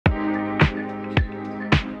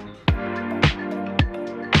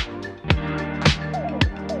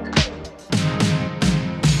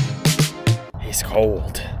ice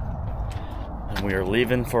cold. And we are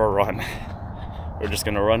leaving for a run. We're just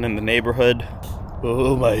gonna run in the neighborhood.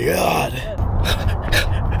 Oh my God.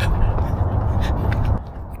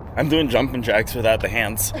 I'm doing jumping jacks without the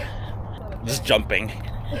hands. Just jumping.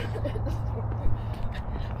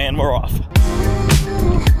 And we're off.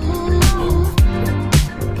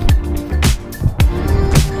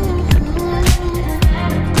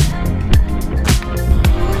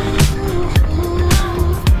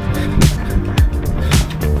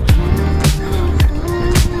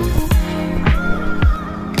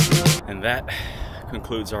 And that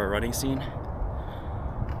concludes our running scene.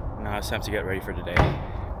 Now it's time to get ready for today.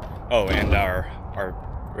 Oh, and our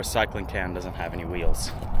recycling can doesn't have any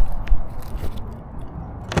wheels.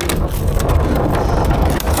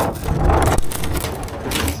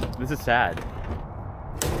 This is sad.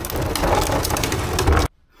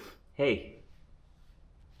 Hey.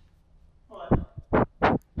 What?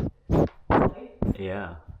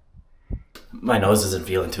 Yeah. My nose isn't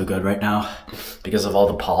feeling too good right now because of all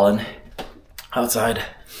the pollen outside.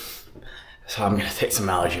 So I'm gonna take some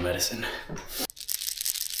allergy medicine.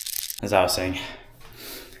 As I was saying,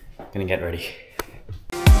 I'm gonna get ready.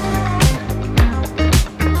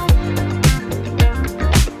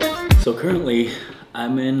 So currently,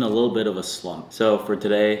 I'm in a little bit of a slump. So for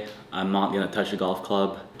today, I'm not gonna touch a golf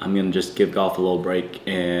club. I'm gonna just give golf a little break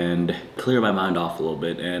and clear my mind off a little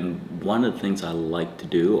bit. And one of the things I like to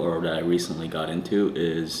do, or that I recently got into,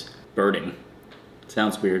 is birding.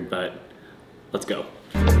 Sounds weird, but let's go.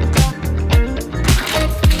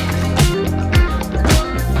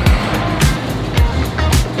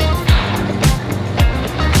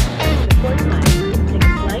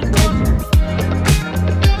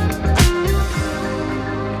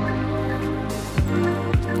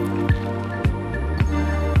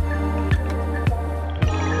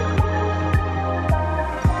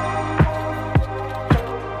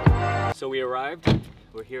 So we arrived.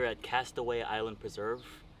 We're here at Castaway Island Preserve,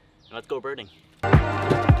 and let's go birding.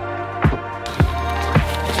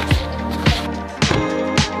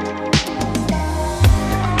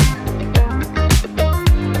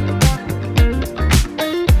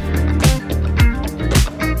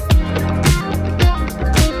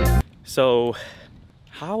 So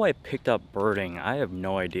how I picked up birding, I have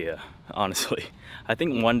no idea, honestly. I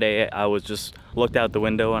think one day I was just looked out the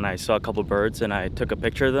window and I saw a couple birds and I took a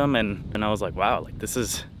picture of them and I was like, wow, like this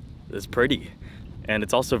is pretty. And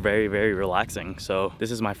it's also very, very relaxing. So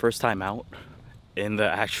this is my first time out in the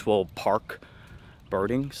actual park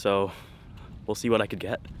birding. So we'll see what I could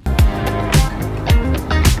get.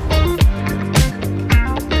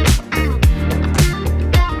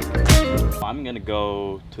 I'm gonna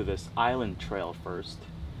go to this island trail first,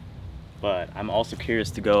 but I'm also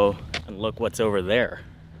curious to go and look what's over there.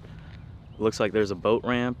 It looks like there's a boat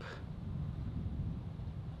ramp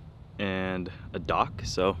and a dock,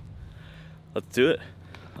 so let's do it.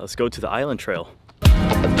 Let's go to the island trail.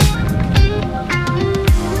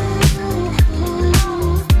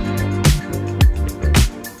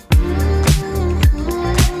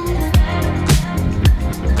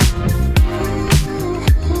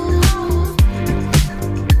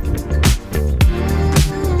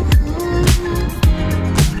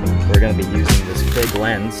 We're going to be using this big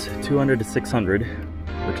lens, 200 to 600,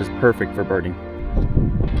 which is perfect for birding.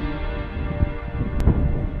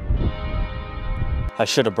 I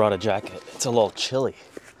should have brought a jacket. It's a little chilly.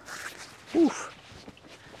 Whew.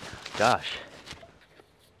 Gosh.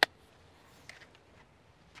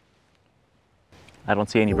 I don't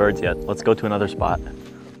see any birds yet. Let's go to another spot.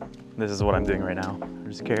 This is what I'm doing right now. I'm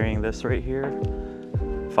just carrying this right here,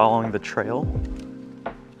 following the trail.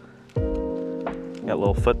 Got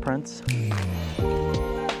little footprints.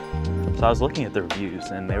 So I was looking at the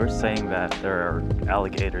reviews and they were saying that there are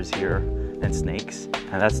alligators here and snakes,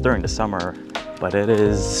 and that's during the summer, but it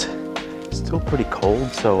is still pretty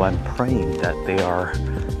cold, so I'm praying that they are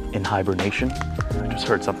in hibernation. I just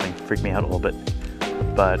heard something freak me out a little bit,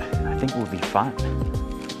 but I think we'll be fine.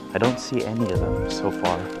 I don't see any of them so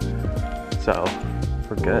far, so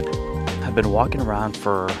we're good. I've been walking around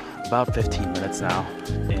for about 15 minutes now,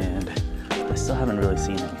 and I still haven't really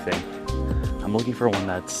seen anything. I'm looking for one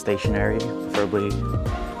that's stationary, preferably,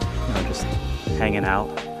 just hanging out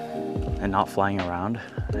and not flying around.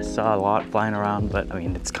 I saw a lot flying around, but I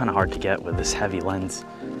mean, it's kind of hard to get with this heavy lens.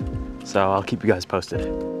 So I'll keep you guys posted.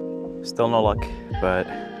 Still no luck, but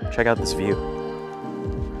check out this view.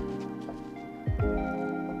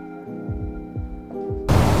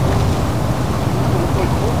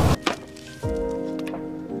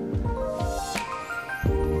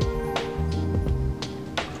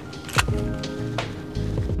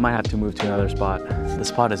 Might have to move to another spot. This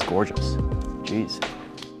spot is gorgeous. Jeez.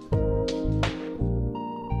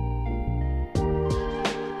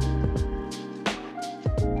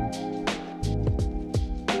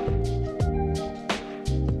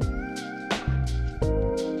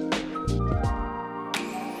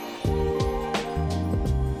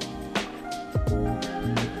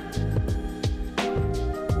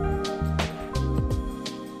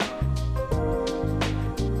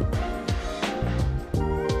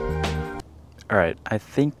 All right, I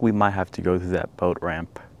think we might have to go through that boat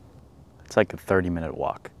ramp. It's like a 30-minute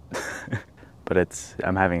walk, but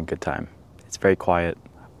I'm having a good time. It's very quiet,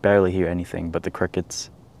 barely hear anything but the crickets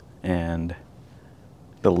and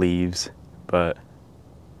the leaves, but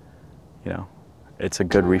you know, it's a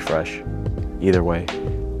good refresh either way.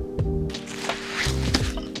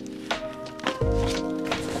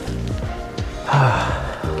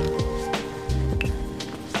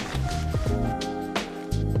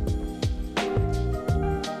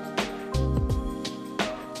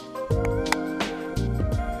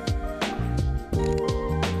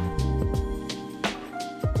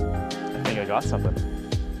 I got something.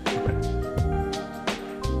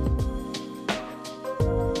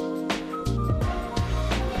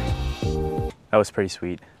 That was pretty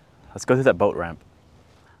sweet. Let's go through that boat ramp.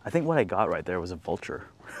 I think what I got right there was a vulture.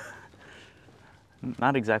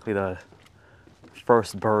 Not exactly the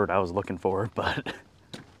first bird I was looking for, but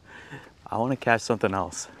I want to catch something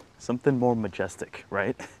else. Something more majestic,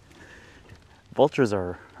 right? Vultures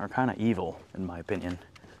are kind of evil, in my opinion,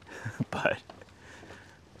 but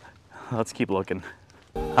let's keep looking.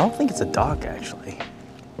 I don't think it's a dock, actually.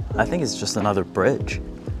 I think it's just another bridge.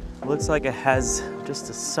 It looks like it has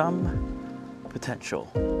just some potential.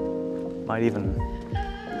 Might even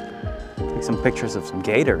take some pictures of some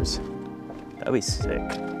gators. That'd be sick.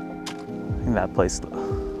 I think that place,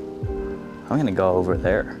 I'm gonna go over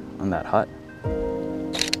there on that hut.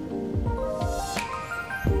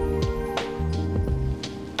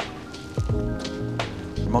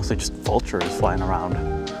 They're mostly just vultures flying around,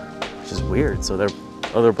 which is weird. So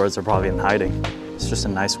other birds are probably in hiding. It's just a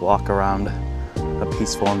nice walk around a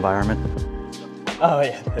peaceful environment. Oh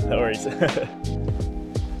yeah, no worries.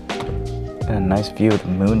 And a nice view of the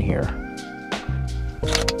moon here.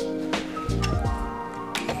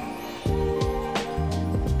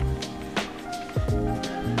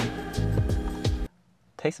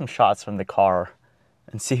 Take some shots from the car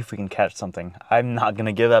and see if we can catch something. I'm not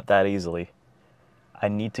gonna give up that easily. I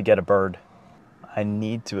need to get a bird. I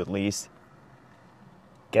need to at least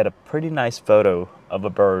get a pretty nice photo of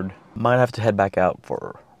a bird. Might have to head back out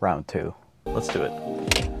for round 2. Let's do it.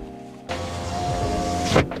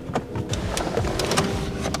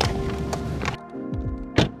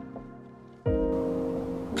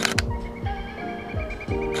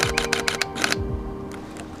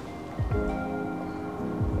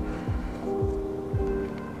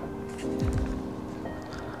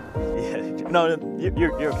 Yeah, no,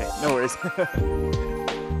 you're okay. No worries.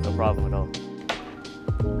 No problem at all.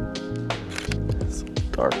 It's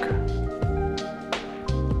dark.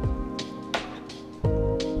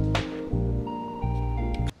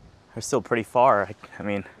 They're still pretty far. I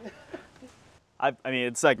mean,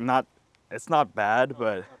 it's like it's not bad,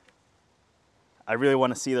 but I really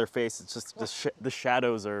want to see their face. It's just the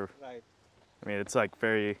shadows are. Right. I mean, it's like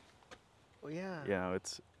very. Oh yeah. You know,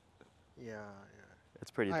 it's. Yeah. It's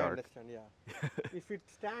pretty dark. I understand. Yeah. If it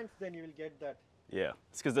stands, then you will get that. Yeah,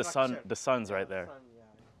 it's because the sun's right there. Sun, yeah.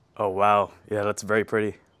 Oh wow, yeah, that's very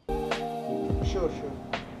pretty. Sure.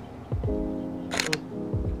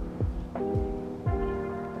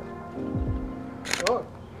 Oh.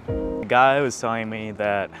 The guy was telling me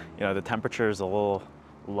that, you know, the temperature is a little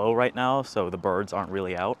low right now, so the birds aren't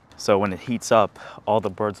really out. So when it heats up, all the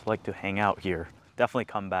birds like to hang out here. Definitely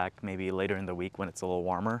come back maybe later in the week when it's a little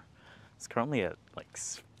warmer. It's currently at like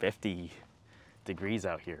 50 degrees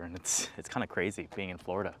out here, and it's kind of crazy being in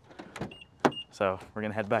Florida. So we're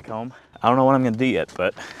gonna head back home. I don't know what I'm gonna do yet,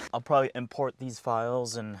 but I'll probably import these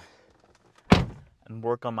files and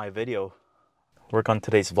work on my video, work on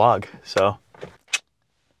today's vlog. So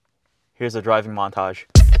here's a driving montage.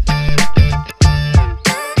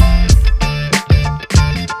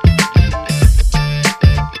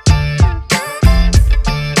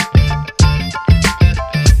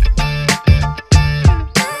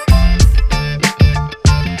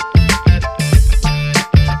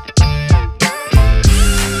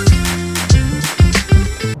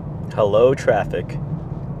 Hello, traffic.